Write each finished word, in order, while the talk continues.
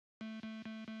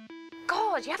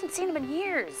God, you haven't seen him in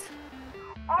years.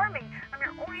 Army, I'm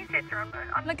your only sister.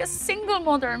 I'm like a single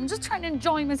mother. I'm just trying to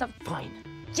enjoy myself. Fine.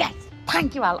 Yes,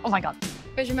 thank you, Al. Oh my God.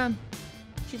 Where's your mum?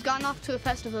 She's gone off to a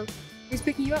festival. Who's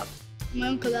picking you up? My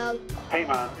Uncle Al. Hey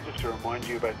man, just to remind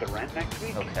you about the rent next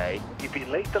week. Okay. You've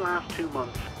been late the last 2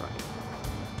 months.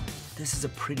 This is a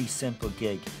pretty simple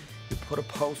gig. You put a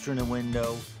poster in a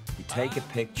window, you take a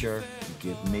picture,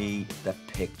 you give me the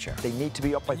picture. They need to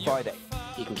be up by Friday.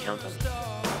 You can count on me.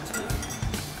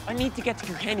 I need to get to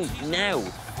Kilkenny now.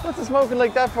 What's the smoking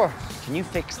like that for? Can you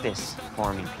fix this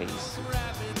for me, please?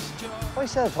 I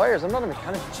sell tyres, I'm not a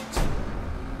mechanic.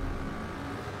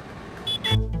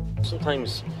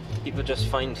 Sometimes people just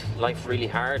find life really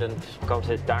hard and go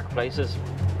to dark places.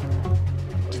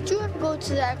 Did you ever go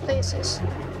to dark places?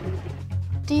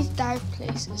 These dark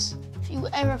places, if you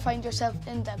ever find yourself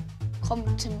in them, come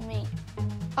to me.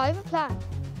 I have a plan.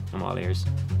 I'm all ears.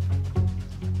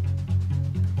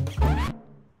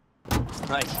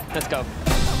 Right, let's go.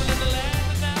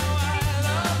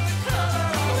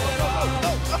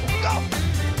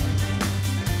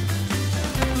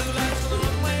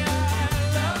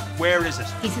 Where is it?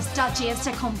 He's as dodgy as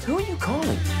to come. Who are you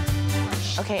calling?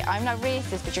 Okay, I'm not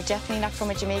racist, but you're definitely not from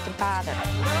a Jamaican father.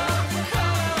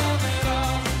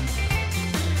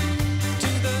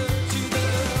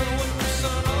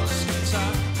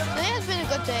 Today has been a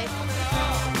good day.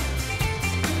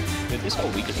 This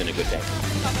whole week has been a good day.